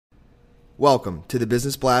Welcome to the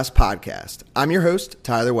Business Blast podcast. I'm your host,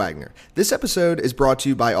 Tyler Wagner. This episode is brought to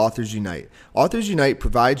you by Authors Unite. Authors Unite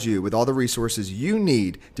provides you with all the resources you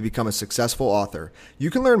need to become a successful author. You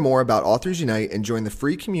can learn more about Authors Unite and join the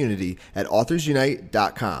free community at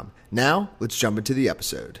authorsunite.com. Now, let's jump into the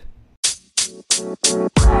episode.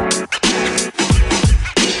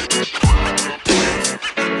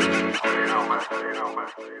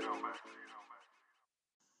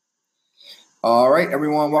 All right,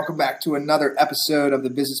 everyone, welcome back to another episode of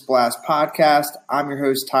the Business Blast podcast. I'm your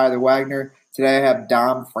host, Tyler Wagner. Today I have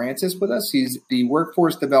Dom Francis with us. He's the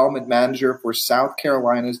Workforce Development Manager for South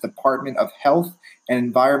Carolina's Department of Health and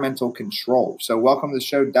Environmental Control. So welcome to the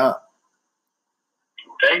show, Dom.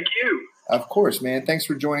 Thank you. Of course, man. Thanks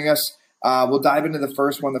for joining us. We'll dive into the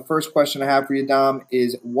first one. The first question I have for you, Dom,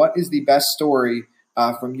 is what is the best story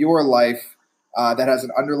from your life that has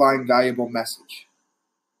an underlying valuable message?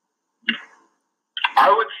 I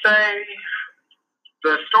would say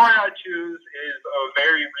the story I choose is a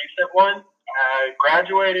very recent one. I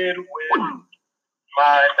graduated with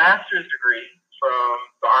my master's degree from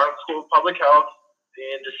the Arnold School of Public Health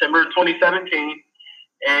in December 2017.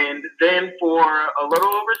 And then for a little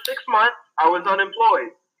over 6 months, I was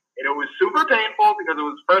unemployed. And it was super painful because it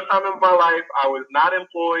was the first time in my life I was not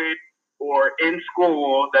employed or in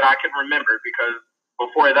school that I can remember, because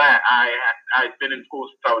before that, I'd been in school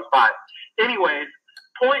since I was 5. Anyways,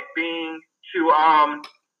 point being to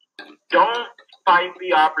don't fight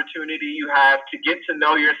the opportunity you have to get to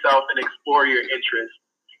know yourself and explore your interests.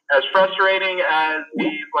 As frustrating as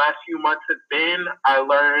these last few months have been, I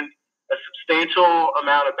learned a substantial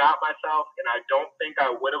amount about myself, and I don't think I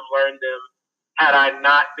would have learned them had I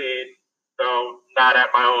not been, though not at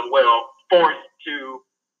my own will, forced to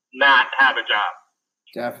not have a job.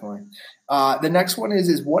 Definitely. The next one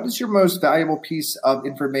is what is your most valuable piece of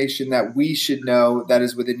information that we should know that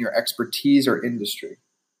is within your expertise or industry?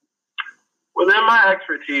 Within my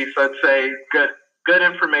expertise, I'd say good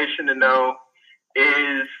information to know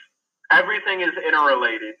is everything is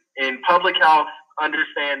interrelated. In public health,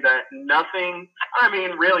 understand that nothing,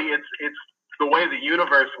 really it's the way the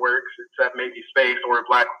universe works, except maybe space or a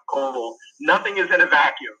black hole. Nothing is in a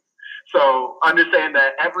vacuum. So understand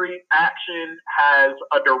that every action has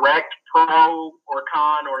a direct pro or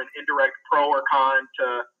con or an indirect pro or con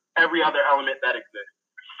to every other element that exists.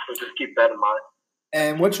 So just keep that in mind.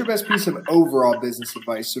 And what's your best piece of overall business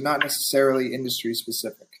advice? So not necessarily industry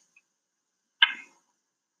specific.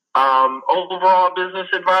 Overall business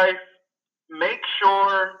advice, make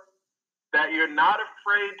sure that you're not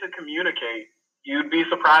afraid to communicate. You'd be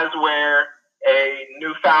surprised where a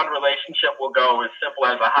newfound relationship will go, as simple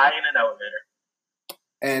as a hi in an elevator.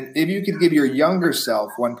 And if you could give your younger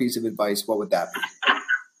self one piece of advice, what would that be?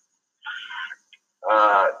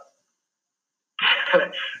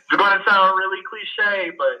 It's going to sound really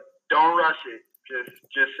cliche, but don't rush it.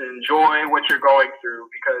 Just enjoy what you're going through,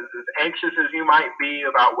 because as anxious as you might be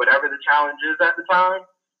about whatever the challenge is at the time,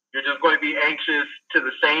 you're just going to be anxious to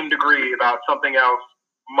the same degree about something else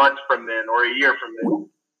months from then or a year from then.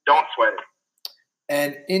 Don't sweat it.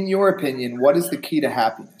 And in your opinion, what is the key to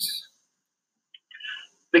happiness?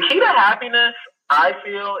 The key to happiness, I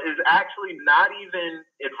feel, is actually not even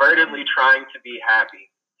inadvertently trying to be happy.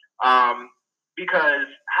 Because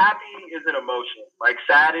happy is an emotion. Like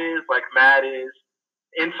sad is, like mad is.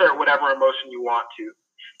 Insert whatever emotion you want to.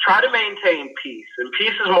 Try to maintain peace. And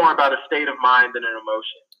peace is more about a state of mind than an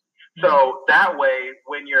emotion. So that way,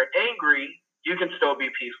 when you're angry, you can still be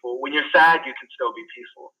peaceful. When you're sad, you can still be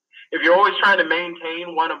peaceful. If you're always trying to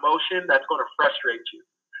maintain one emotion, that's going to frustrate you.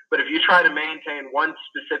 But if you try to maintain one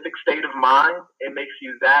specific state of mind, it makes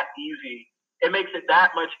it that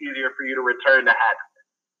much easier for you to return to happiness.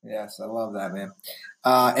 Yes, I love that, man.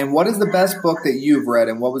 And what is the best book that you've read,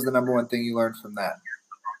 and what was the number one thing you learned from that?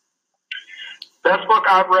 Best book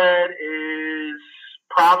I've read is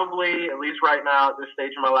probably, at least right now at this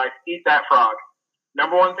stage of my life, Eat That Frog.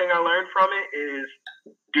 Number one thing I learned from it is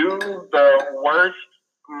do the worst,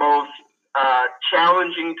 most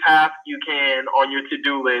challenging task you can on your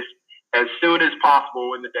to-do list as soon as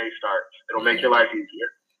possible when the day starts. It'll make your life easier.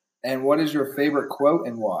 And what is your favorite quote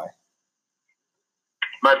and why?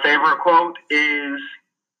 My favorite quote is,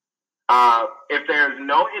 if there's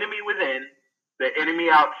no enemy within, the enemy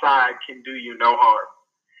outside can do you no harm.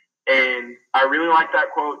 And I really like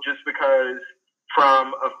that quote just because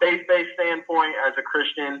from a faith-based standpoint as a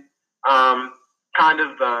Christian, kind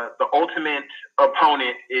of the ultimate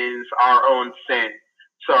opponent is our own sin.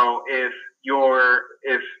 So if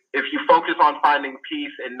you focus on finding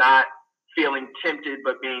peace and not feeling tempted,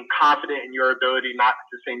 but being confident in your ability not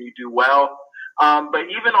to sin, you do well. But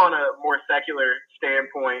even on a more secular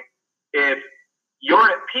standpoint, if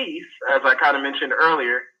peace, as I kind of mentioned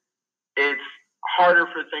earlier, it's harder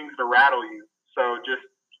for things to rattle you. So just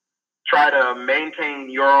try to maintain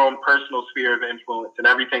your own personal sphere of influence, and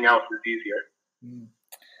everything else is easier.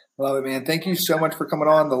 Love it, man. Thank you so much for coming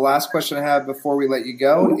on. The last question I have before we let you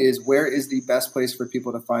go is, where is the best place for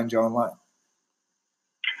people to find you online?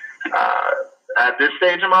 At this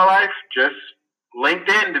stage of my life, just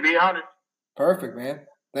LinkedIn, to be honest. Perfect, man.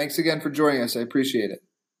 Thanks again for joining us. I appreciate it.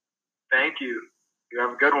 Thank you. You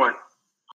have a good one.